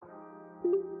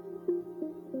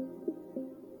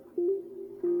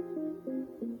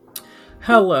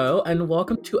Hello, and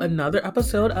welcome to another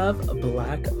episode of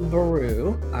Black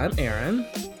Brew. I'm Aaron.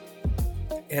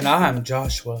 And I'm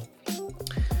Joshua.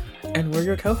 And we're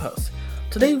your co-hosts.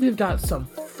 Today we've got some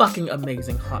fucking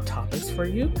amazing hot topics for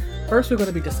you. First, we're going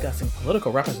to be discussing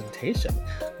political representation.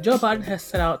 Joe Biden has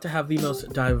set out to have the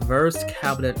most diverse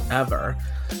cabinet ever,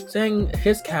 saying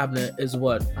his cabinet is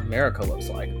what America looks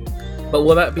like. But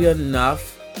will that be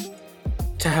enough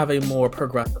to have a more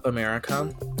progressive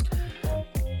America?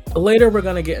 Later, we're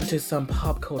going to get into some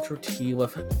pop culture tea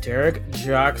with Derek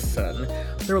Jackson,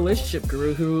 the relationship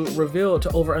guru who revealed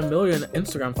to over 1 million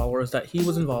Instagram followers that he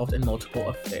was involved in multiple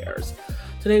affairs.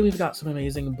 Today, we've got some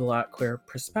amazing Black queer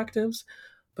perspectives,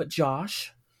 but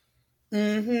Josh...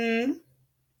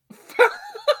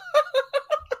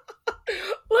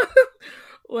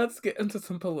 Let's get into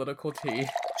some political tea.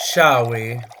 Shall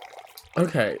we?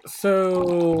 Okay,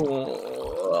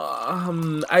 so...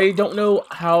 I don't know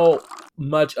how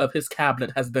much of his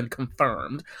cabinet has been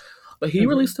confirmed, but he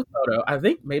released a photo. I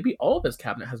think maybe all of his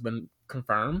cabinet has been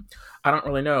confirmed. I don't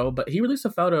really know, but he released a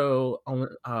photo on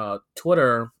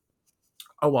Twitter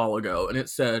a while ago, and it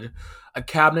said a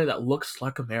cabinet that looks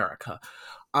like America,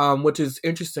 which is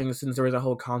interesting since there was a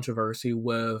whole controversy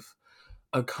with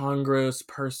a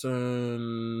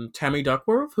congressperson, Tammy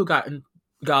Duckworth, who got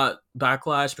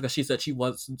backlash because she said she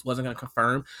wasn't going to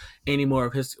confirm any more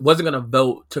of his, wasn't going to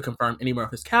vote to confirm any more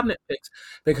of his cabinet picks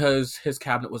because his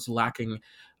cabinet was lacking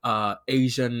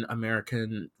Asian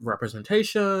American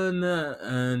representation,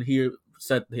 and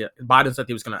Biden said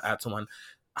he was going to add someone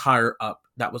higher up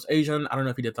that was Asian. I don't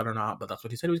know if he did that or not, but that's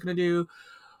what he said he was going to do.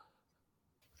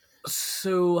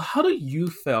 So how do you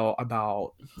feel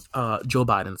about Joe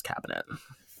Biden's cabinet?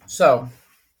 So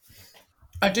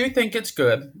I do think it's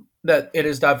good that it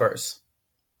is diverse.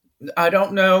 I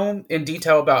don't know in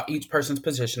detail about each person's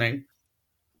positioning,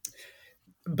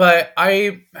 but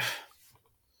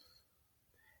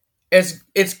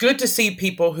it's good to see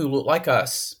people who look like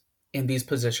us in these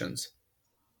positions.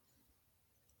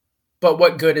 But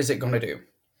what good is it going to do?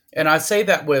 And I say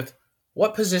that with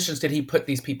what positions did he put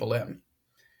these people in?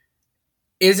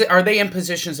 Are they in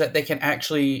positions that they can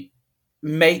actually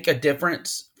make a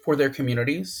difference for their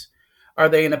communities? Are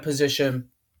they in a position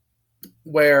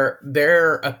where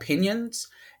their opinions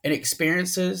and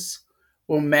experiences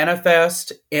will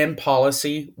manifest in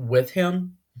policy with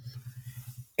him?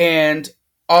 And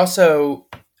also,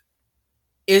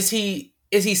 is he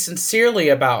sincerely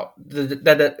about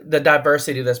the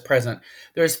diversity that's present?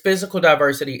 There's physical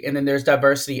diversity, and then there's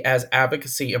diversity as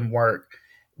advocacy and work.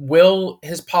 Will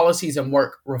his policies and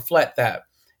work reflect that?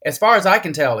 As far as I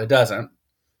can tell, it doesn't.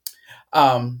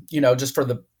 Just for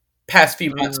the past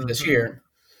few months of this year.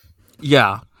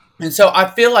 Yeah. And so I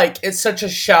feel like it's such a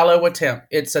shallow attempt.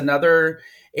 It's another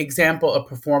example of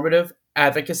performative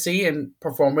advocacy and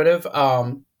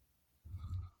performative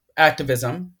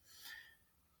activism.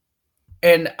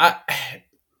 And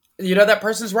that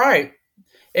person's right.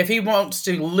 If he wants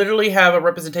to literally have a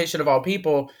representation of all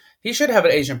people, he should have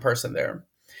an Asian person there.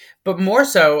 But more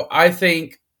so, I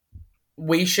think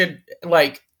we should,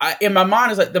 in my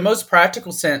mind, is like the most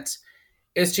practical sense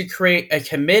is to create a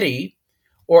committee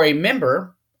or a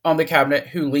member on the cabinet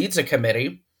who leads a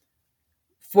committee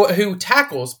who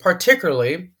tackles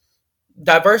particularly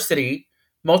diversity,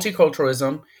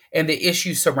 multiculturalism, and the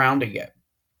issues surrounding it.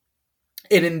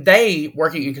 And then they,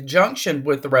 working in conjunction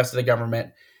with the rest of the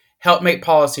government, help make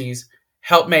policies,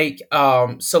 help make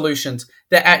solutions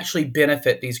that actually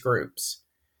benefit these groups.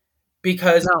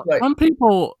 Because some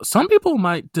people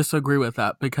might disagree with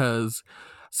that, because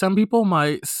some people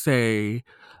might say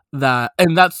that,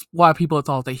 and that's why people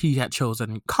thought that he had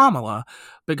chosen Kamala,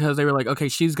 because they were like, okay,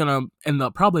 she's gonna end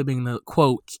up probably being the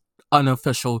quote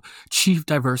unofficial chief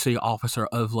diversity officer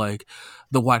of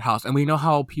the White House. And we know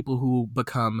how people who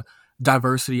become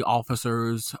diversity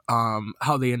officers,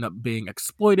 how they end up being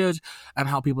exploited, and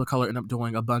how people of color end up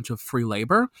doing a bunch of free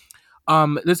labor.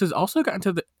 This has also gotten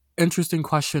to the interesting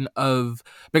question of,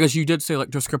 because you did say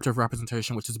descriptive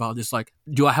representation, which is about just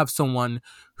do I have someone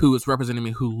who is representing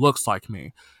me who looks like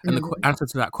me? And the answer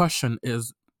to that question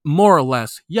is more or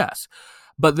less yes.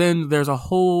 But then there's a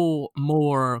whole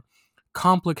more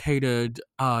complicated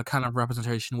kind of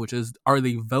representation, which is, are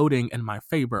they voting in my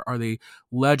favor? Are they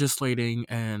legislating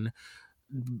and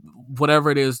whatever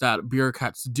it is that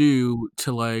bureaucrats do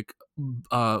to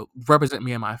represent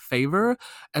me in my favor?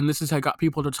 And this has got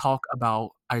people to talk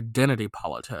about identity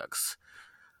politics,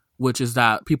 which is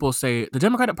that people say the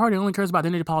Democratic Party only cares about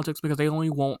identity politics because they only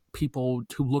want people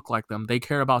to look like them. They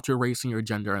care about your race and your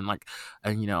gender and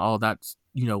all that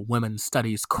women's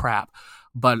studies crap.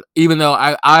 But even though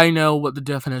I know what the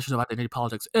definition of identity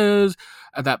politics is,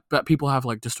 that people have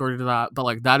like distorted that, but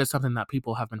like that is something that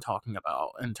people have been talking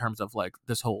about in terms of like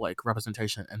this whole like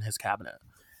representation in his cabinet.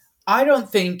 I don't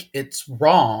think it's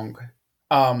wrong.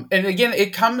 And again,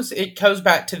 it goes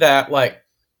back to that, like,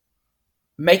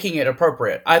 making it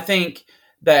appropriate. I think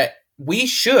that we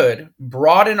should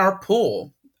broaden our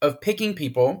pool of picking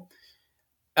people,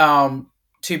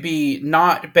 to be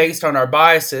not based on our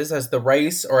biases as the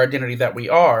race or identity that we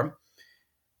are,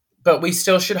 but we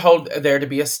still should hold there to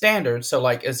be a standard. So,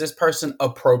 like, is this person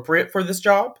appropriate for this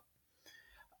job?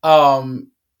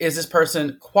 Is this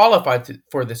person qualified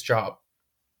for this job?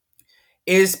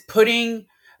 Is putting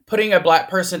a black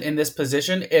person in this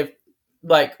position, if,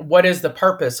 like, what is the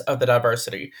purpose of the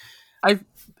diversity? I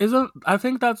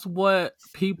think that's what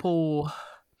people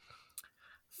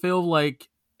feel like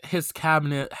his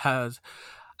cabinet has.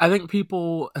 I think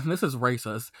people, and this is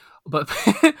racist, but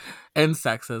and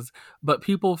sexist, but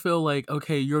people feel like,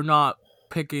 okay, you're not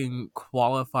picking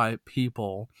qualified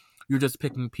people, you're just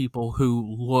picking people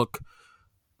who look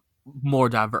more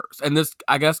diverse. And this,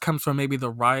 I guess, comes from maybe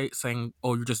the right saying,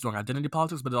 oh, you're just doing identity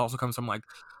politics, but it also comes from like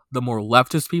the more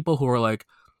leftist people who are like,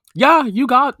 yeah, you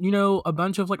got, a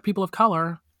bunch of like people of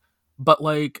color, but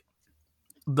like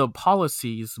the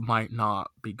policies might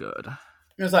not be good.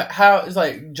 It's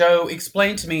like, Joe,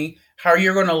 explain to me how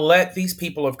you're going to let these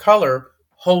people of color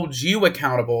hold you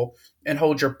accountable and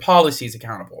hold your policies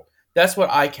accountable. That's what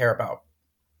I care about.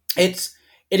 It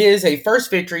is a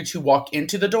first victory to walk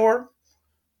into the door,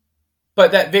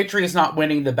 but that victory is not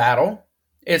winning the battle.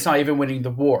 It's not even winning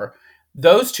the war.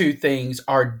 Those two things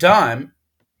are done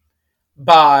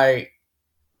by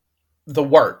the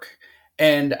work.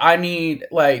 And I need,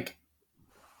 like,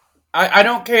 I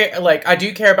don't care, like, I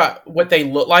do care about what they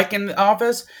look like in the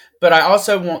office, but I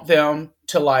also want them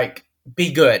to, like,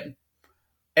 be good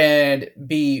and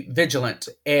be vigilant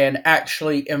and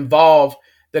actually involve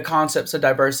the concepts of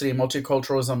diversity and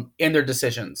multiculturalism in their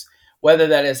decisions, whether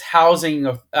that is housing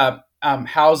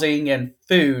and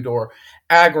food, or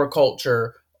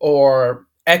agriculture, or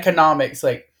economics.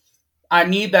 Like, I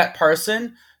need that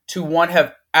person to, one,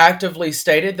 have actively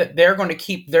stated that they're going to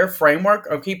keep their framework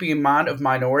of keeping in mind of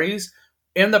minorities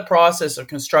in the process of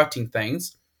constructing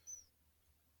things.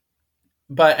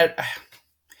 But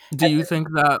do you think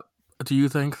that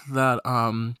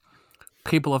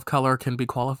people of color can be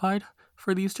qualified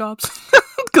for these jobs?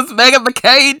 Because Meghan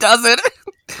McCain doesn't.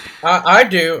 I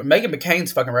do. Meghan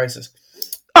McCain's fucking racist.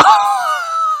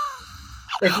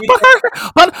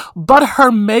 But her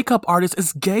makeup artist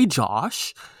is gay,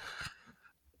 Josh.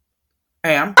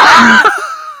 Am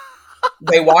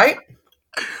they white?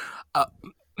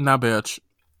 Nah, bitch.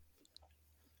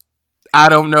 I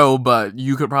don't know, but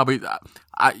you could probably.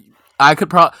 I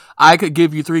could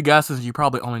give you 3 guesses. You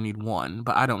probably only need 1,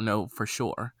 but I don't know for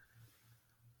sure.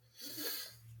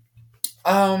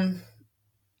 I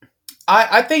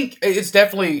think it's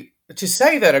definitely, to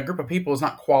say that a group of people is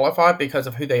not qualified because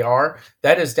of who they are.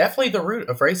 That is definitely the root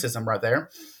of racism, right there,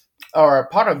 or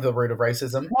part of the root of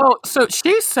racism. Well, so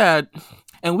she said,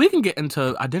 and we can get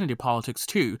into identity politics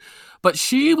too, but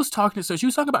she was talking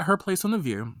about her place on The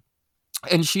View.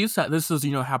 And she said this is,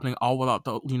 happening all without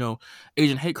the,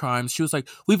 Asian hate crimes. She was like,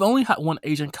 we've only had 1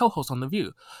 Asian co-host on The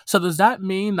View. So does that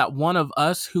mean that one of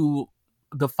us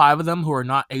the 5 of them who are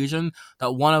not Asian,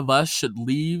 that one of us should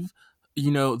leave,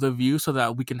 The View so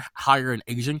that we can hire an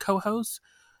Asian co-host?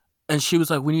 And she was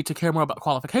like, we need to care more about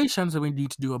qualifications than we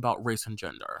need to do about race and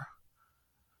gender.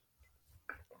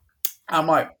 I'm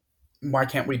like, why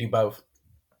can't we do both?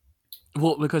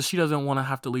 Well, because she doesn't want to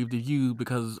have to leave The View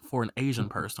for an Asian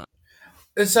person.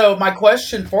 So my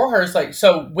question for her is, like,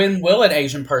 so when will an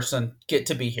Asian person get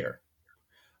to be here?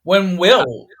 When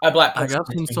will a black person? I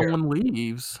guess when someone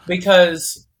leaves.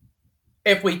 Because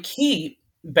if we keep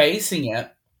basing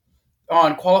it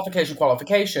on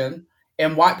qualification,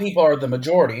 and white people are the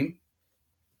majority,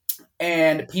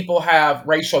 and people have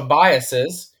racial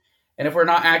biases, and if we're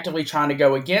not actively trying to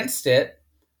go against it,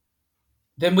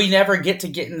 then we never get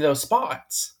into those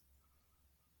spots.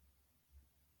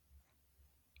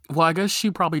 Well, I guess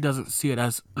she probably doesn't see it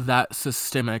as that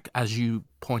systemic as you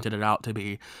pointed it out to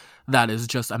be. That is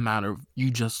just a matter of you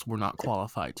just were not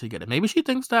qualified to get it. Maybe she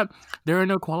thinks that there are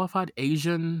no qualified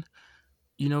Asian,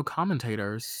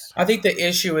 commentators. I think the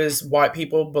issue is white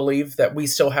people believe that we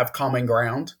still have common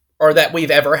ground, or that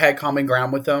we've ever had common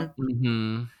ground with them.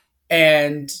 Mm-hmm.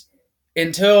 And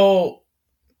until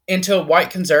white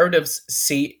conservatives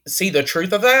see the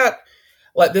truth of that,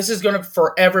 like, this is going to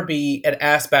forever be an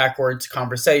ass backwards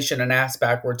conversation, an ass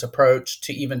backwards approach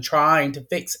to even trying to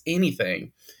fix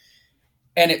anything.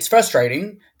 And it's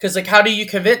frustrating because, like, how do you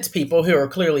convince people who are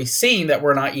clearly seeing that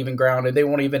we're not even grounded? They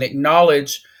won't even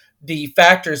acknowledge the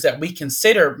factors that we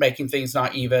consider making things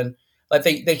not even. Like,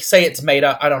 they say it's made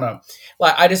up. I don't know.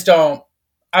 Like, I just don't.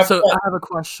 I So I have a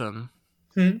question.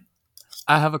 hmm?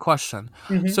 I have a question.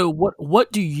 Hmm. So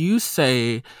what do you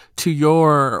say to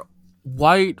your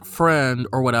white friend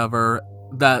or whatever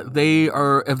that they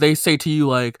are if they say to you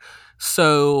like,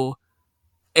 so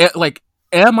like,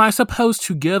 am I supposed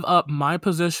to give up my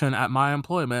position at my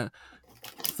employment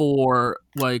for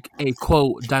like a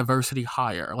quote diversity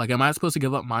hire? Like, am I supposed to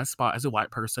give up my spot as a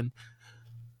white person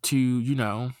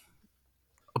to,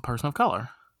 a person of color?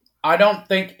 I don't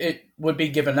think it would be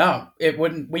given up. It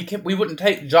wouldn't. We wouldn't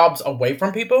take jobs away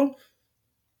from people.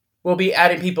 We'll be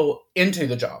adding people into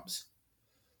the jobs.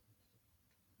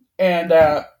 And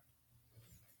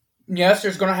yes,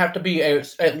 there's going to have to be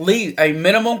at least a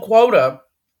minimum quota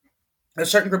of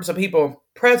certain groups of people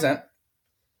present.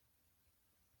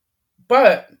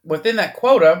 But within that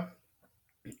quota,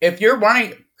 if you're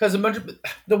running, because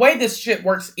the way this shit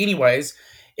works, anyways,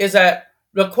 is that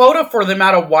the quota for the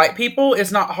amount of white people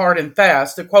is not hard and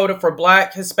fast. The quota for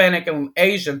Black, Hispanic, and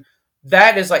Asian,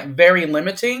 that is like very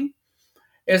limiting.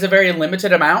 Is a very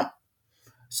limited amount.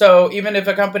 So even if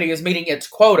a company is meeting its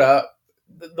quota,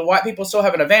 the white people still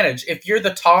have an advantage. If you're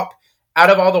the top out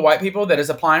of all the white people that is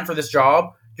applying for this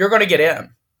job, you're going to get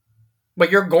in.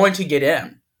 But you're going to get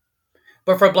in.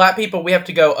 But for Black people, we have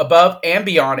to go above and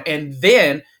beyond, and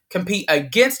then compete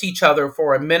against each other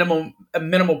for a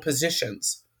minimal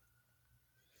positions.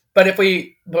 But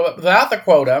without the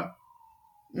quota,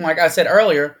 like I said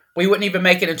earlier, we wouldn't even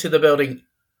make it into the building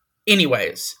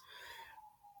anyways.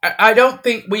 I don't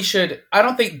think we should. I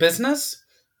don't think business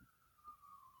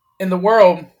in the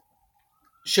world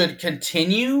should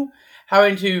continue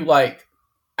having to like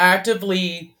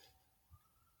actively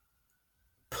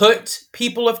put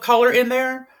people of color in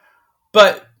there,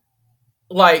 but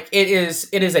like it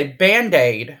is a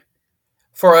band-aid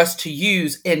for us to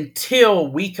use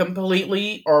until we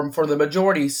completely or for the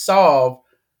majority solve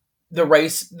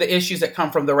the issues that come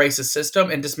from the racist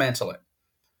system and dismantle it.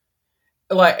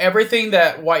 Like everything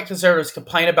that white conservatives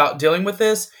complain about dealing with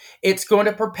this, it's going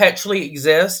to perpetually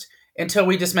exist until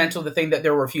we dismantle the thing that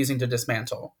they're refusing to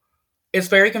dismantle. It's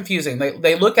very confusing.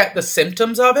 They look at the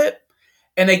symptoms of it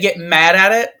and they get mad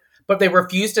at it, but they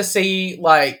refuse to see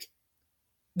like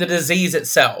the disease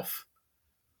itself.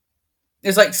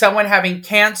 It's like someone having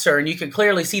cancer and you can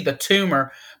clearly see the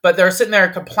tumor, but they're sitting there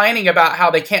complaining about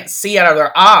how they can't see out of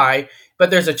their eye,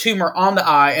 but there's a tumor on the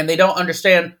eye and they don't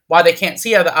understand why they can't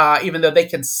see out of the eye even though they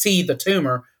can see the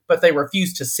tumor, but they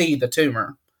refuse to see the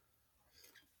tumor.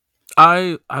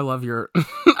 I love your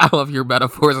I love your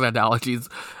metaphors and analogies.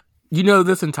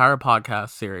 This entire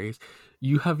podcast series,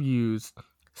 you have used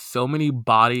so many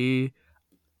body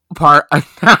part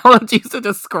analogies to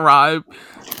describe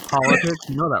politics.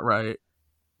 You know that, right?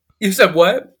 You said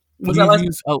what? Was that You've last?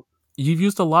 used a you've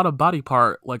used a lot of body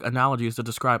part like analogies to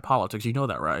describe politics. You know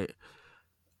that, right?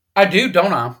 I do,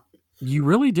 don't I? You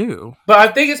really do. But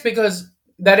I think it's because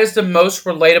that is the most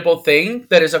relatable thing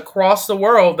that is across the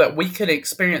world that we can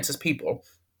experience as people.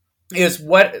 Is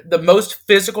what the most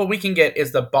physical we can get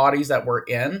is the bodies that we're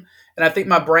in, and I think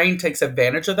my brain takes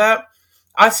advantage of that.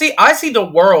 I see the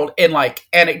world in like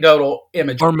anecdotal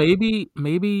imagery. Or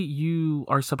maybe you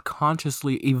are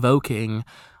subconsciously evoking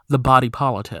the body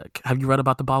politic. Have you read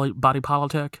about the body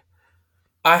politic?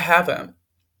 I haven't.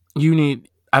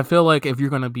 I feel like if you're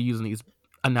going to be using these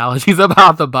analogies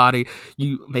about the body,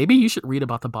 you should read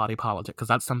about the body politic because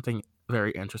that's something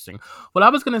very interesting. What I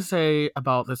was going to say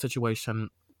about the situation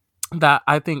that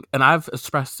I think, and I've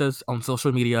expressed this on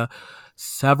social media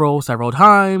several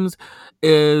times,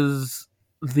 is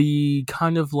the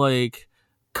kind of like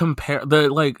compare the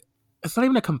like it's not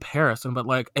even a comparison, but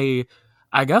like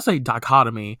I guess a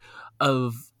dichotomy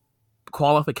of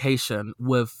qualification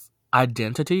with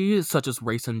identity such as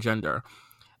race and gender,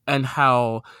 and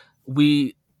how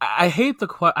we I hate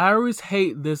I always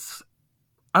hate this.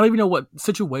 I don't even know what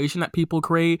situation that people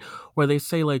create where they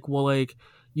say like, well, like,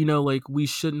 like we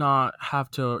should not have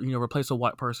to, replace a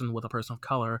white person with a person of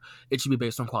color. It should be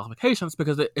based on qualifications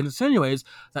because it insinuates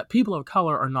that people of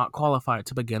color are not qualified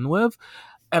to begin with.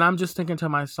 And I'm just thinking to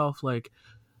myself, like,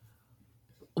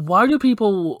 why do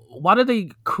they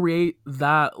create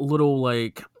that little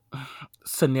like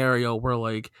scenario where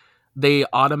like they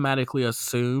automatically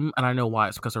assume, and I know why,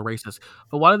 it's because they're racist,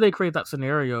 but why do they create that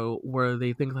scenario where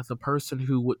they think that the person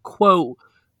who would quote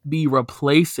be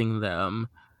replacing them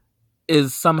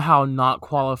is somehow not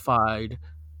qualified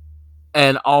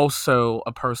and also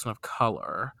a person of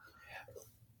color?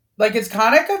 Like it's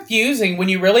kind of confusing when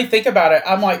you really think about it.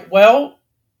 I'm like, well,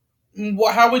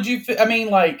 How would you? I mean,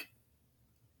 like,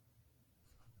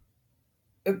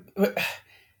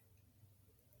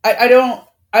 I don't.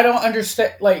 I don't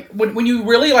understand. Like when you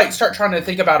really like start trying to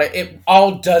think about it, it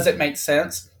all doesn't make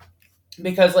sense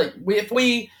because like if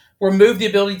we remove the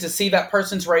ability to see that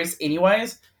person's race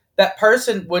anyways, that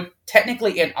person would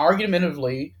technically and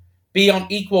argumentatively be on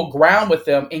equal ground with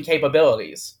them in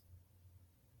capabilities.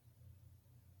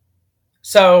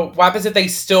 So what happens if they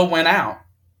still went out?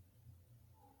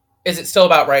 Is it still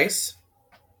about race?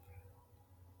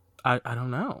 I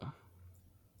don't know.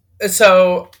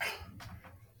 So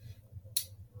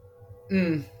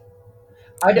mm,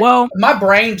 Well, my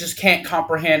brain just can't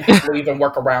comprehend how we even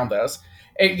work around this.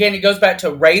 Again, it goes back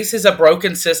to race is a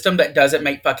broken system that doesn't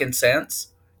make fucking sense.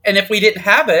 And if we didn't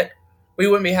have it, we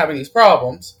wouldn't be having these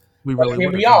problems. we But really here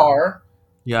wouldn't. we are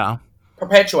Yeah.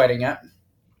 perpetuating it.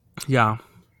 Yeah.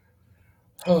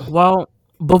 Well,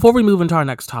 before we move into our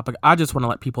next topic, I just want to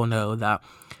let people know that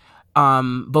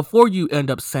before you end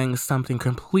up saying something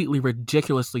completely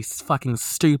ridiculously fucking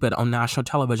stupid on national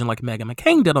television like Meghan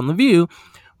McCain did on The View,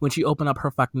 when she opened up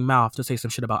her fucking mouth to say some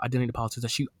shit about identity politics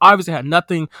that she obviously had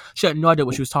nothing, she had no idea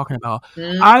what she was talking about.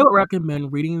 I would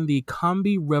recommend reading the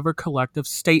Combahee River Collective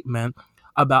statement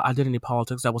about identity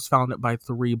politics that was founded by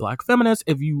 3 Black feminists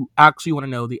if you actually want to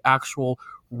know the actual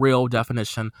real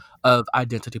definition of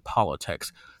identity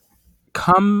politics.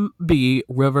 Combahee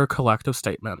River Collective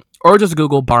statement, or just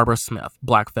Google Barbara Smith,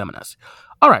 Black feminist.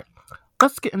 All right,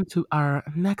 let's get into our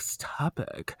next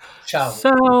topic. Shall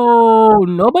So,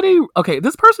 okay,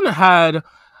 this person had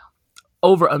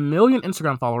over 1 million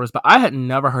Instagram followers, but I had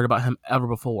never heard about him ever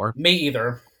before. me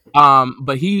either.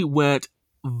 But he went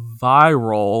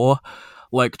viral,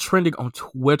 like trending on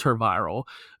Twitter viral,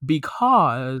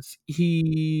 because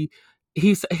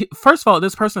first of all,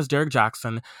 this person is Derek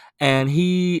Jackson, and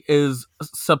he is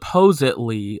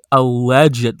supposedly,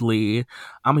 allegedly,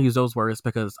 I'm gonna use those words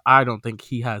because I don't think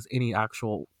he has any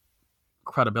actual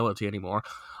credibility anymore,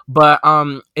 but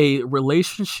a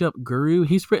relationship guru.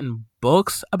 He's written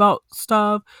books about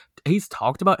stuff. He's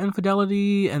talked about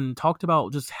infidelity and talked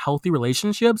about just healthy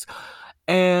relationships.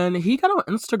 And he got on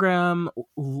Instagram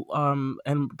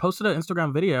and posted an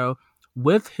Instagram video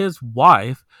with his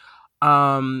wife,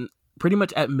 pretty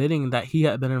much admitting that he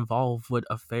had been involved with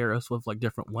affairs with like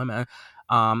different women.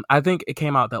 I think it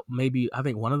came out that maybe I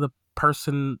think one of the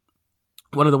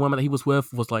women that he was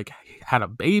with was like had a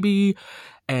baby,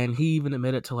 and he even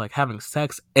admitted to like having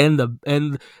sex in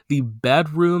the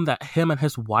bedroom that him and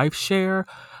his wife share.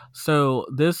 So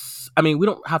this, I mean, we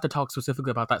don't have to talk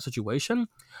specifically about that situation,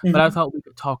 but I thought we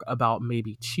could talk about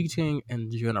maybe cheating in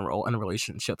general in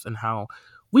relationships and how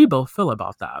we both feel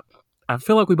about that. I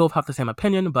feel like we both have the same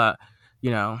opinion, but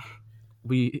you know,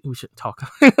 we should talk.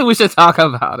 We should talk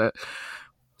about it.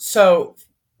 So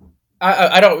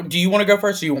I don't. Do you want to go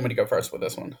first, or do you want me to go first with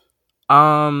this one?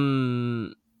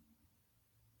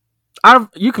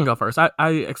 You can go first. I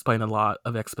explained a lot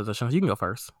of expositions. You can go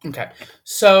first. Okay.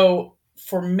 So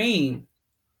for me,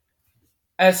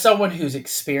 as someone who's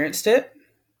experienced it,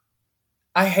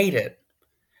 I hate it.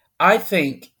 I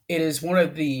think it is one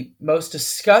of the most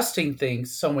disgusting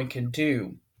things someone can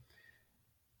do,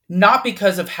 not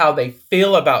because of how they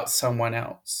feel about someone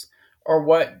else or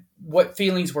what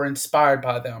feelings were inspired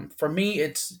by them. For me,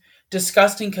 it's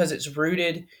disgusting because it's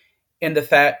rooted in the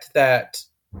fact that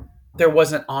there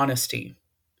wasn't honesty,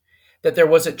 that there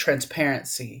wasn't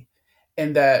transparency,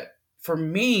 and that for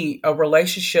me, a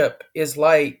relationship is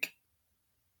like,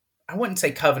 I wouldn't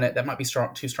say covenant, that might be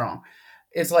too strong.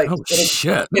 It's like Oh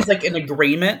shit! it's like an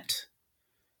agreement,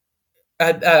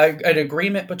 an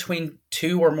agreement between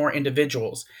 2 or more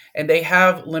individuals, and they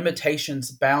have limitations,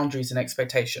 boundaries, and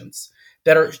expectations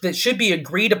that should be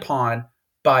agreed upon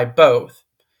by both.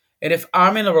 And if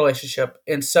I'm in a relationship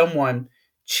and someone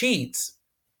cheats,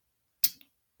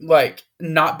 like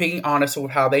not being honest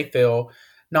with how they feel,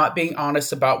 not being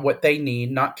honest about what they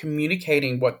need, not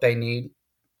communicating what they need,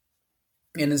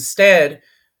 and instead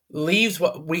leaves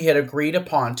what we had agreed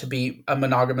upon to be a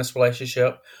monogamous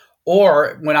relationship,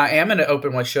 or when I am in an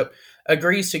open relationship,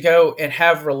 agrees to go and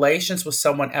have relations with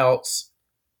someone else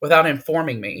without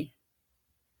informing me,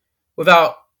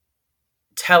 without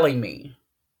telling me.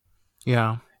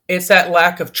 Yeah. It's that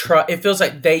lack of trust. It feels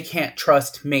like they can't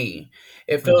trust me.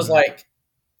 It feels like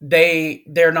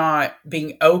they're not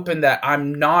being open that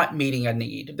I'm not meeting a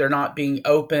need. They're not being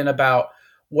open about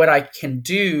what I can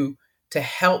do to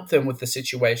help them with the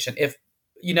situation. If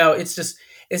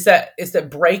it's that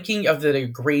breaking of the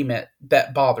agreement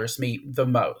that bothers me the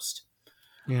most.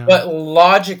 Yeah. But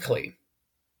logically,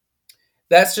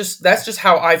 that's just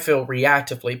how I feel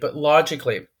reactively, but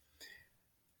logically,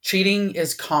 cheating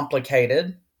is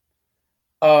complicated.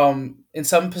 In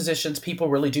some positions, people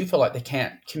really do feel like they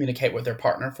can't communicate with their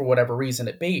partner for whatever reason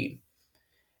it be.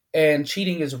 And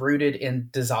cheating is rooted in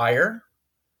desire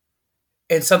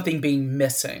and something being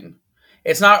missing.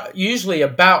 It's not usually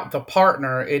about the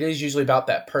partner, it is usually about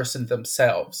that person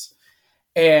themselves.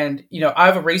 And,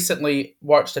 I've recently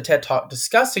watched a TED Talk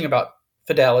discussing about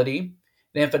fidelity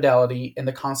and infidelity and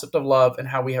the concept of love and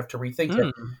how we have to rethink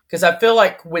it. Mm. Because I feel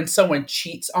like when someone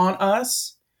cheats on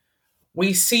us,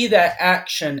 we see that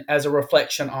action as a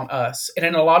reflection on us. And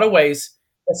in a lot of ways,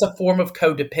 it's a form of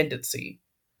codependency.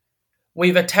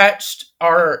 We've attached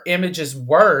our image's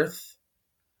worth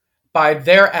by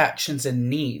their actions and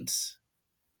needs.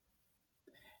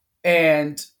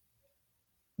 And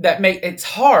it's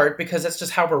hard because that's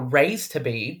just how we're raised to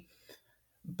be.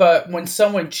 But when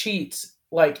someone cheats,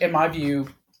 like in my view,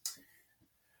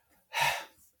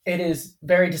 it is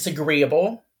very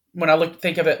disagreeable when I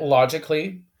think of it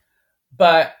logically.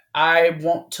 But I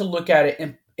want to look at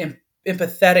it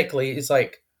empathetically. Is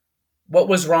like, what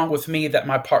was wrong with me that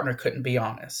my partner couldn't be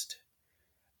honest?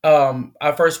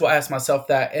 I first will ask myself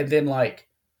that, and then like,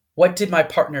 what did my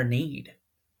partner need?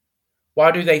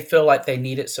 Why do they feel like they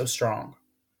need it so strong?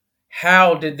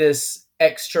 How did this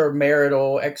extra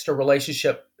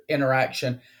relationship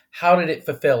interaction, how did it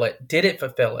fulfill it? Did it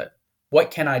fulfill it? What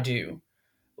can I do?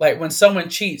 Like when someone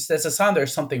cheats, that's a sign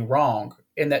there's something wrong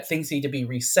and that things need to be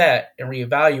reset and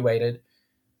reevaluated.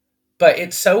 But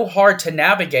it's so hard to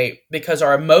navigate because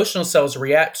our emotional selves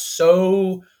react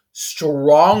so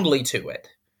strongly to it.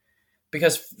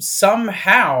 Because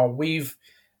somehow we've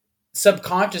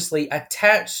subconsciously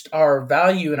attached our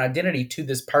value and identity to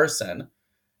this person.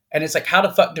 And it's like, how the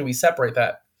fuck do we separate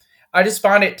that? I just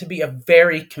find it to be a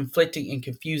very conflicting and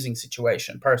confusing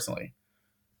situation, personally.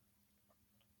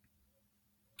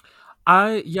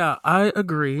 I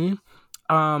agree.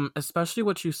 Especially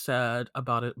what you said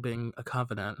about it being a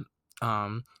covenant.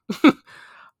 Um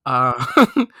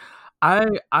uh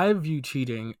I view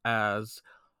cheating as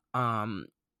um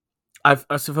I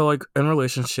still feel like in a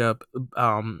relationship,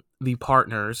 the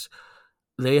partners,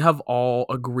 they have all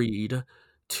agreed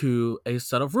to a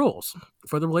set of rules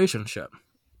for the relationship.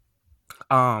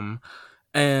 Um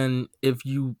and if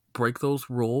you break those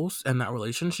rules in that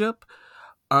relationship,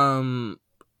 um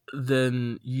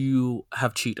then you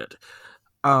have cheated.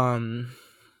 Um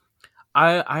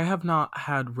I have not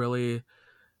had really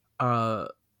uh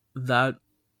that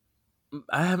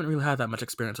I haven't really had that much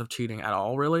experience of cheating at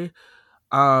all really.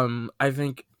 I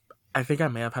think I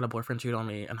may have had a boyfriend cheat on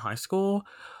me in high school.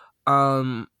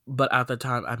 But at the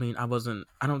time, I mean, I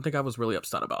don't think I was really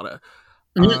upset about it.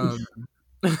 Mhm.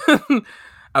 Um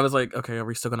I was like, okay, are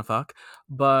we still gonna fuck?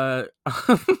 But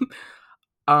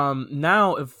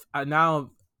now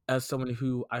as someone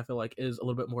who I feel like is a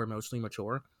little bit more emotionally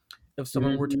mature, if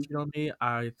someone were to Mhm. cheat on me,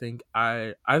 I think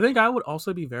I would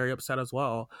also be very upset as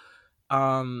well.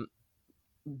 Um,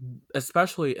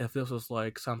 especially if this was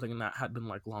like something that had been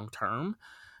like long term,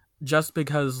 just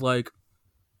because like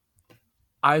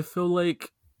I feel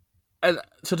like, and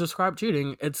to describe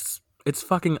cheating, it's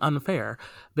fucking unfair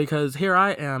because here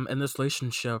I am in this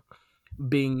relationship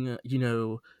being,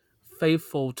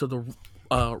 faithful to the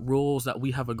rules that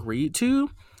we have agreed to,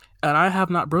 and I have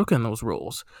not broken those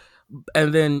rules.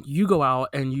 And then you go out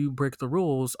and you break the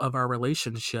rules of our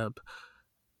relationship,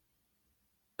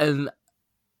 and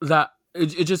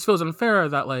it just feels unfair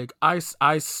that like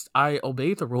I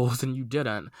obeyed the rules and you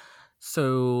didn't.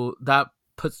 So that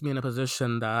puts me in a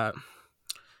position that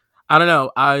I don't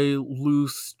know, I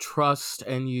lose trust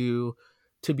in you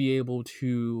to be able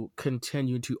to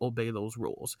continue to obey those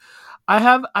rules.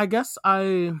 I guess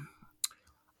I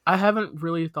haven't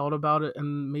really thought about it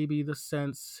in maybe the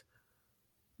sense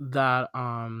that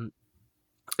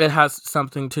it has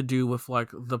something to do with like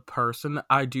the person.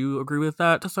 I do agree with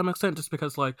that to some extent just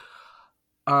because like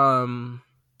um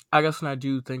I guess when I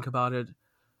do think about it,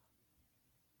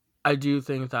 I do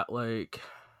think that like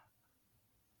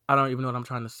I don't even know what I'm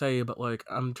trying to say, but like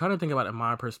I'm trying to think about it in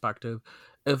my perspective.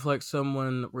 If like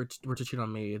someone were to cheat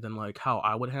on me, then like how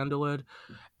I would handle it,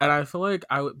 and I feel like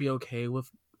I would be okay with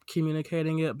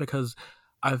communicating it because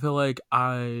I feel like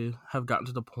I have gotten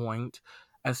to the point,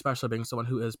 especially being someone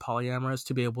who is polyamorous,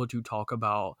 to be able to talk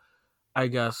about, I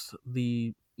guess,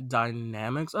 the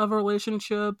dynamics of a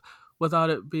relationship without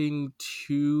it being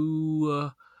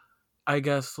too, I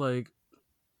guess, like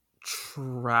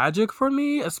tragic for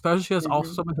me, especially as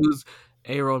also Mhm. someone who's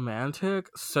aromantic.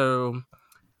 So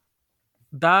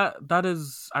that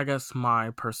is, I guess, my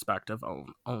perspective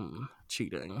on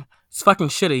cheating. It's fucking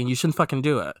shitty, and you shouldn't fucking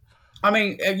do it. I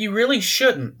mean, you really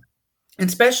shouldn't,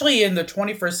 especially in the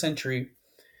 21st century.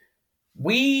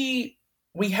 We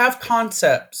we have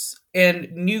concepts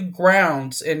and new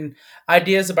grounds and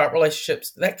ideas about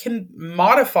relationships that can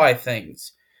modify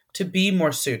things to be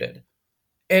more suited.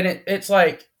 And it's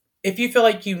like, if you feel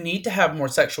like you need to have more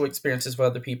sexual experiences with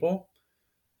other people,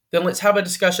 then let's have a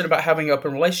discussion about having an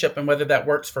open relationship and whether that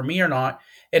works for me or not.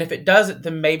 And if it doesn't,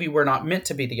 then maybe we're not meant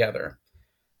to be together.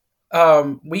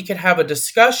 We could have a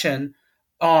discussion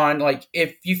on, like,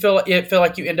 if you feel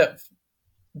like you end up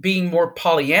being more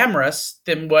polyamorous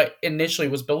than what initially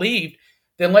was believed,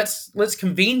 then let's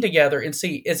convene together and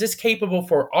see, is this capable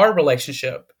for our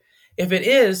relationship? If it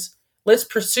is, let's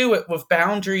pursue it with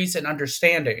boundaries and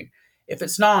understanding. If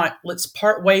it's not, let's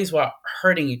part ways without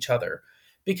hurting each other.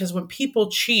 Because when people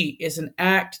cheat, is an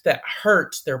act that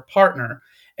hurts their partner,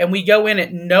 and we go in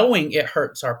it knowing it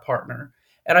hurts our partner.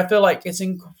 And I feel like it's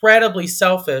incredibly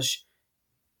selfish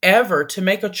ever to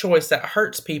make a choice that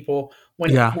hurts people when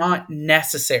it's Yeah. not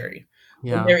necessary,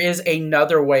 when Yeah. there is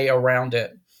another way around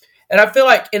it. And I feel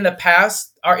like in the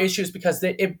past, our issue is because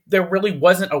there really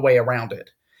wasn't a way around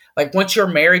it. Like, once you're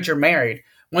married, you're married.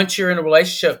 Once you're in a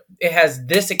relationship, it has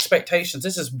this expectations.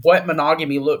 This is what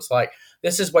monogamy looks like.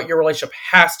 This is what your relationship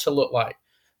has to look like.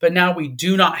 But now we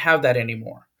do not have that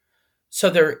anymore. So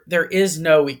there is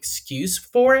no excuse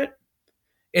for it.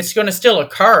 It's going to still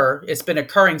occur. It's been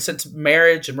occurring since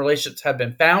marriage and relationships have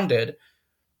been founded,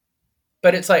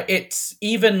 but it's like it's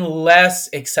even less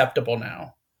acceptable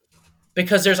now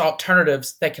because there's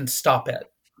alternatives that can stop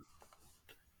it.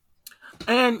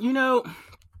 And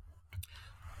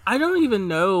I don't even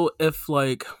know if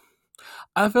like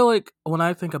I feel like when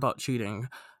I think about cheating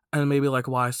and maybe like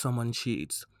why someone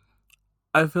cheats,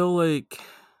 I feel like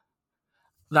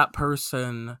that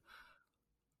person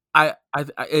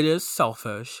it is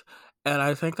selfish, and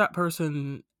I think that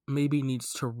person maybe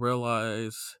needs to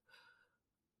realize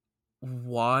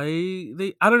why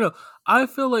they I don't know. I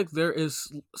feel like there is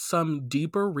some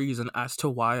deeper reason as to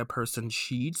why a person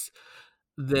cheats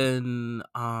than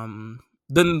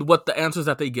what the answers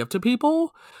that they give to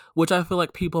people, which I feel like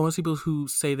most people who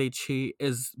say they cheat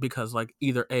is because like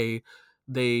either A,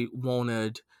 they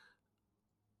wanted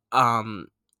um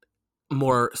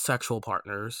more sexual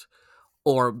partners,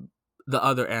 or the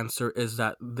other answer is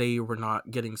that they were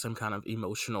not getting some kind of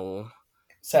emotional thing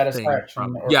Satisfaction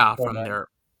from or fulfillment. their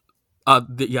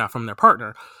from their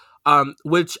partner,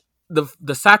 which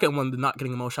the second one, the not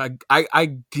getting emotional,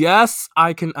 I guess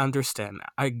I can understand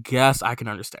that. I guess I can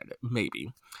understand it,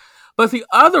 maybe. But the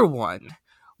other one,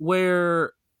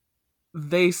 where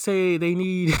they say they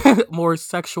need more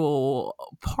sexual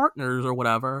partners or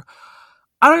whatever,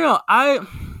 I don't know.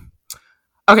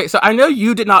 Okay, so I know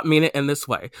you did not mean it in this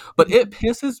way, but it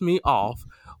pisses me off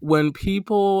when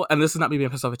people, and this is not me being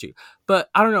pissed off at you, but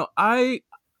I don't know. I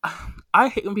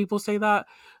hate when people say that,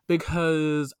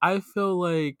 because I feel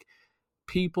like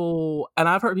people, and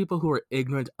I've heard people who are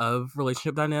ignorant of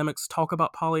relationship dynamics talk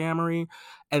about polyamory,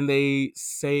 and they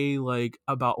say like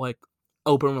about like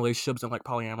open relationships and like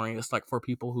polyamory, it's like for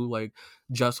people who like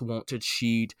just want to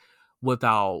cheat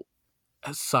without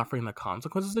suffering the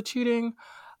consequences of cheating.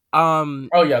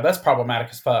 Oh yeah, that's problematic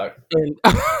as fuck. And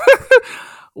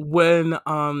when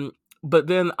but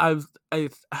then I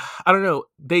don't know,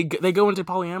 they go into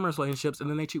polyamorous relationships and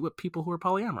then they cheat with people who are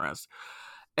polyamorous.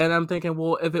 And I'm thinking,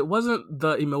 well, if it wasn't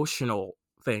the emotional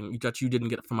thing that you didn't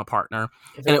get from a partner,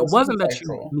 If and it it wasn't wasn't that you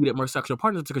sexual, needed more sexual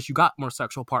partners because you got more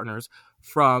sexual partners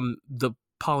from the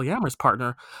polyamorous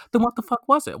partner, then what the fuck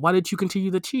was it? Why did you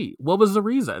continue to cheat? What was the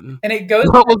reason? and it goes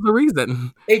What was the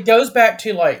reason? it goes back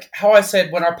to, like, how I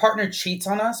said, when our partner cheats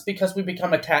on us because we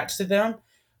become attached to them,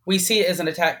 we see it as an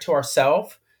attack to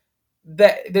ourselves.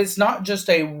 That it's not just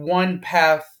a one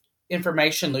path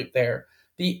information loop there.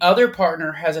 The other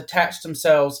partner has attached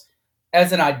themselves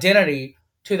as an identity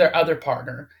to their other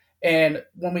partner. And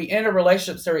when we enter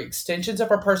relationships, they're extensions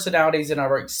of our personalities and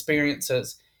our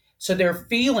experiences. So they're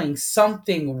feeling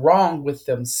something wrong with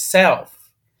themselves.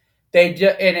 And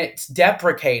it's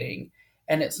deprecating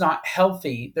and it's not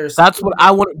healthy. There's That's what I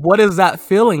want. What is that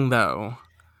feeling though?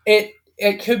 it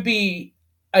could be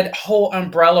a whole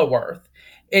umbrella worth.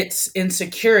 It's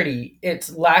insecurity. It's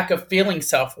lack of feeling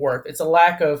self worth. It's a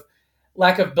lack of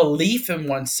belief in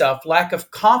oneself, lack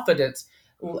of confidence,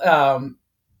 a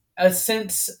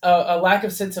lack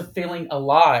of sense of feeling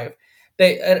alive.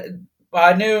 They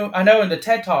I know in the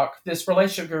TED Talk, this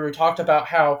relationship guru talked about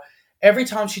how every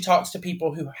time she talks to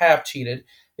people who have cheated,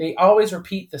 they always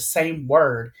repeat the same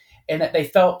word, and that they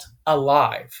felt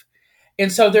alive.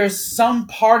 And so there's some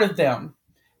part of them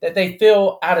that they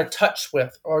feel out of touch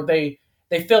with, or they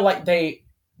feel like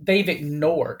they've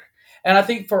ignored. And I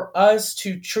think for us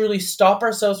to truly stop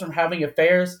ourselves from having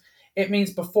affairs, it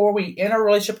means before we enter a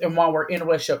relationship and while we're in a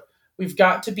relationship, We've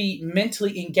got to be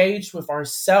mentally engaged with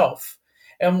ourself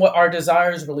and what our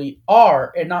desires really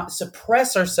are, and not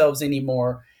suppress ourselves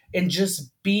anymore, and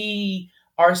just be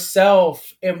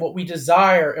ourself and what we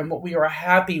desire and what we are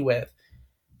happy with.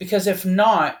 Because if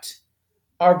not,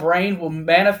 our brain will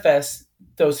manifest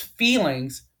those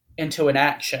feelings into an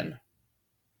action,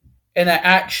 and that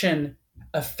action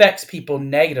affects people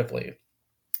negatively.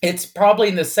 It's probably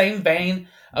in the same vein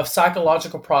of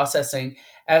psychological processing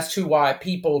as to why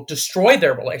people destroy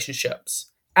their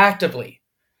relationships actively,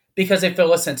 because they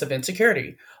feel a sense of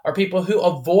insecurity, or people who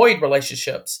avoid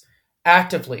relationships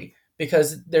actively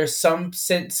because there's some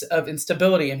sense of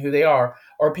instability in who they are,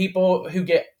 or people who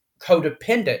get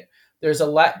codependent. There's a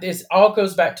lack. This all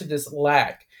goes back to this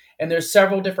lack, and there's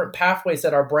several different pathways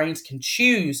that our brains can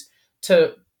choose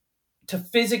to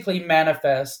physically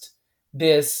manifest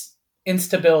this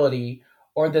instability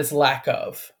or this lack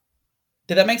of.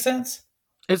 Did that make sense?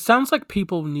 It sounds like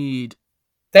people need.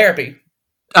 Therapy.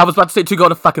 I was about to say to go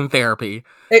to fucking therapy.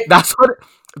 It, That's what.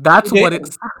 That's it what is.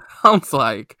 it sounds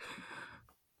like.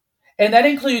 And that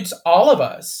includes all of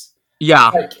us. Yeah.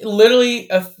 Like literally,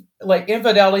 like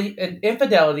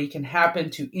infidelity can happen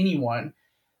to anyone.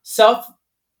 Self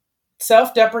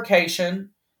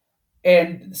deprecation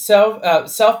and self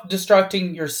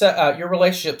destructing your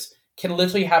relationships can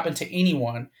literally happen to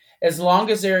anyone, as long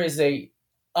as there is a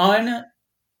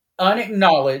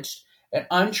unacknowledged and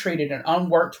untreated and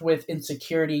unworked with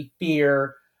insecurity,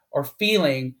 fear, or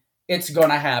feeling. It's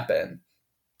gonna happen,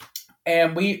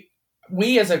 and we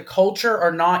as a culture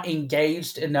are not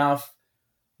engaged enough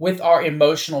with our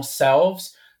emotional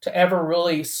selves to ever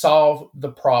really solve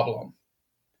the problem.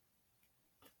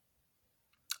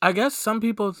 I guess some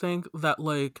people think that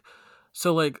like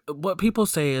so like what people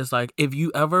say is like if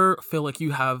you ever feel like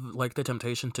you have like the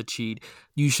temptation to cheat,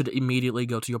 you should immediately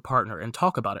go to your partner and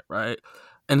talk about it, right?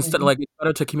 Instead, Mhm. like it's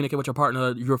better to communicate with your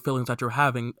partner your feelings that you're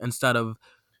having instead of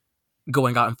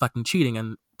going out and fucking cheating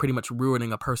and pretty much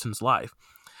ruining a person's life.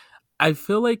 I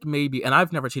feel like maybe, and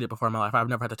I've never cheated before in my life. I've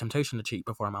never had the temptation to cheat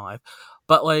before in my life,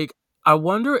 but like I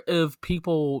wonder if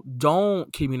people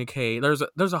don't communicate. There's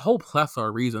a whole plethora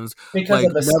of reasons, Because like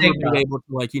of the never being stigma. able to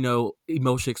like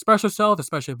emotionally express yourself,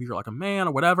 especially if you're like a man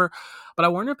or whatever. But I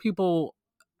wonder if people,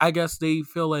 I guess they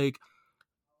feel like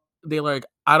they like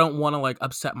I don't want to like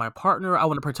upset my partner. I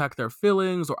want to protect their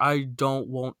feelings, or I don't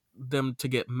want them to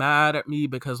get mad at me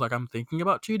because like I'm thinking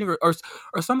about cheating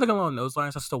or something along those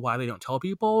lines as to why they don't tell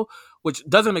people, which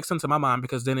doesn't make sense in my mind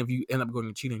because then if you end up going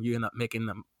and cheating, you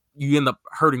end up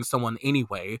hurting someone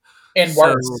anyway. And So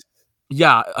worse.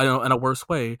 yeah, I know in a worse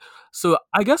way. So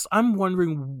I guess I'm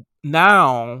wondering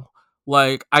now,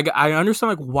 like I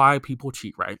understand like why people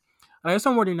cheat, right? And I guess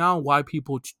I'm wondering now why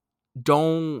people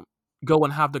don't go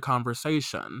and have the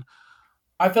conversation.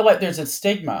 I feel like there's a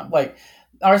stigma. Like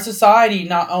our society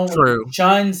not only True.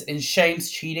 shuns and shames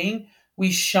cheating,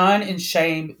 we shun and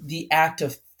shame the act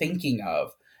of thinking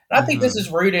of. And I think this Hmm. is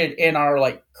rooted in our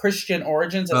like Christian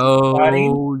origins as a society,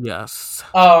 Oh yes.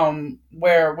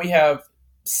 where we have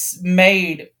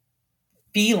made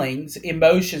feelings,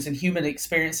 emotions, and human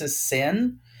experiences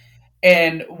sin.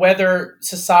 And whether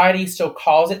society still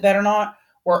calls it that or not,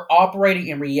 we're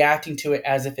operating and reacting to it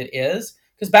as if it is.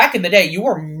 Because back in the day, you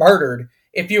were murdered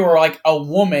if you were like a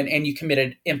woman and you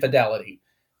committed infidelity.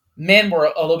 Men were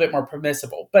a little bit more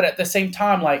permissible. But at the same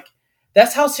time, like,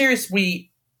 that's how serious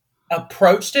we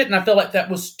approached it. And I feel like that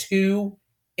was too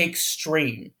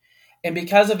extreme. And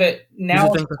because of it, Did you now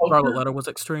as think the a Scarlet culture, Letter was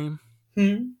extreme?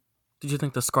 hmm, Did you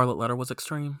think the Scarlet Letter was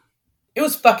extreme? it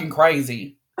was fucking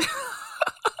crazy.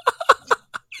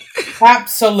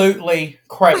 Absolutely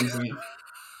crazy.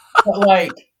 But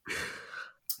like,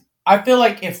 I feel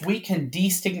like if we can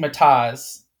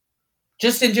destigmatize,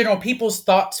 just in general, people's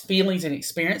thoughts, feelings, and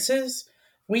experiences,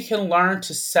 we can learn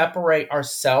to separate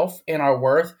ourself and our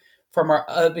worth from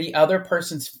the other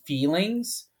person's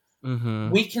feelings.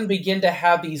 Mm-hmm. We can begin to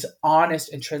have these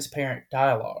honest and transparent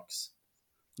dialogues.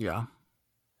 Yeah.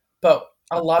 But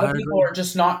a lot of I people agree. are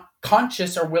just not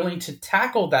conscious or willing to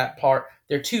tackle that part.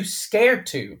 They're too scared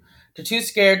to. They're too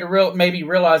scared to maybe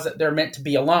realize that they're meant to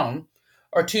be alone,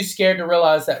 or too scared to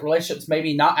realize that relationships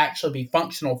maybe not actually be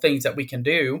functional things that we can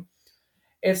do.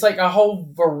 It's like a whole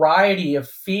variety of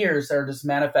fears that are just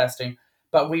manifesting.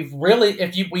 But we've really,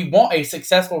 if we want a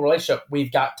successful relationship,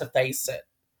 we've got to face it.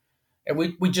 And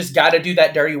we just got to do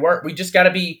that dirty work. We just got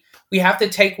to we have to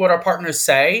take what our partners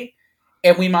say,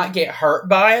 and we might get hurt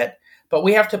by it, but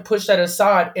we have to push that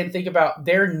aside and think about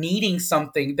they're needing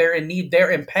something, they're in need,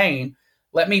 they're in pain.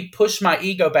 Let me push my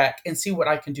ego back and see what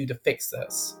I can do to fix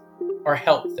this, or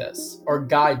help this, or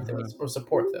guide Mhm. this, or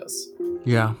support this.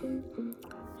 Yeah.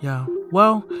 Yeah.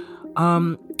 Well,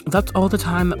 That's all the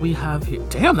time that we have here.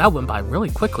 Damn, that went by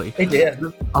really quickly. It did.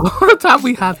 All the time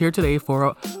we have here today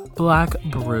for Black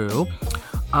Brew.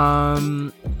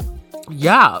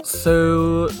 Yeah,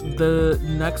 so the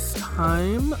next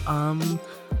time, I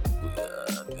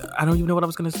don't even know what I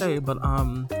was gonna say, but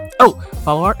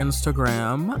follow our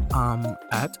Instagram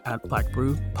at Black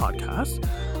Brew Podcast.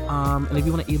 And if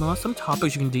you want to email us some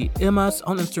topics, you can DM us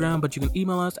on Instagram, but you can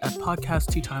email us at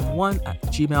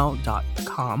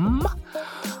podcastteatime1@gmail.com.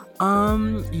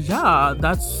 Yeah,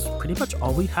 that's pretty much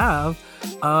all we have.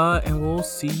 And we'll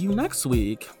see you next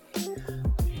week.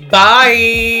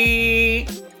 Bye.